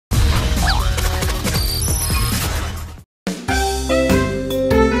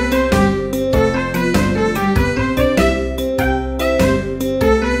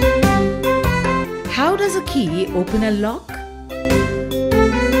key open a lock?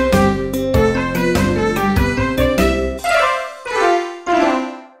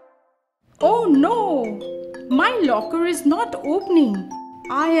 Oh no! My locker is not opening.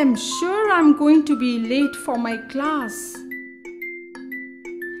 I am sure I'm going to be late for my class.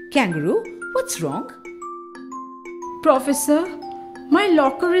 Kangaroo, what's wrong? Professor, my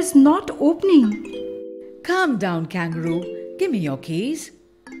locker is not opening. Calm down, Kangaroo. Give me your keys.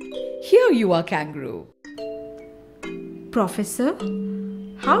 Here you are, Kangaroo. Professor,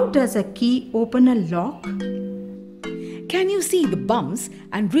 how does a key open a lock? Can you see the bumps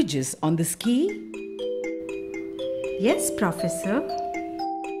and ridges on this key? Yes, Professor.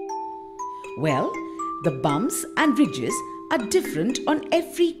 Well, the bumps and ridges are different on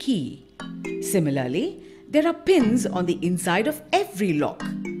every key. Similarly, there are pins on the inside of every lock.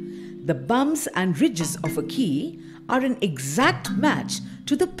 The bumps and ridges of a key are an exact match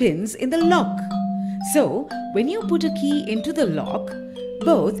to the pins in the lock. So, when you put a key into the lock,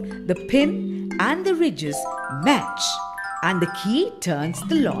 both the pin and the ridges match, and the key turns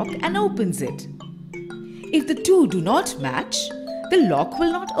the lock and opens it. If the two do not match, the lock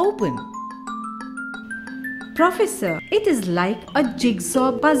will not open. Professor, it is like a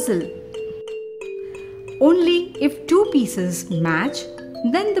jigsaw puzzle. Only if two pieces match,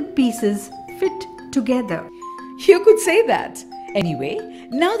 then the pieces fit together. You could say that. Anyway,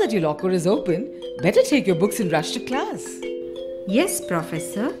 now that your locker is open, better take your books and rush to class. Yes,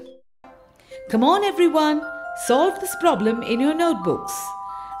 Professor. Come on, everyone. Solve this problem in your notebooks.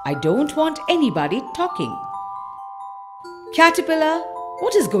 I don't want anybody talking. Caterpillar,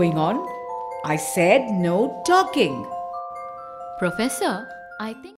 what is going on? I said no talking. Professor, I think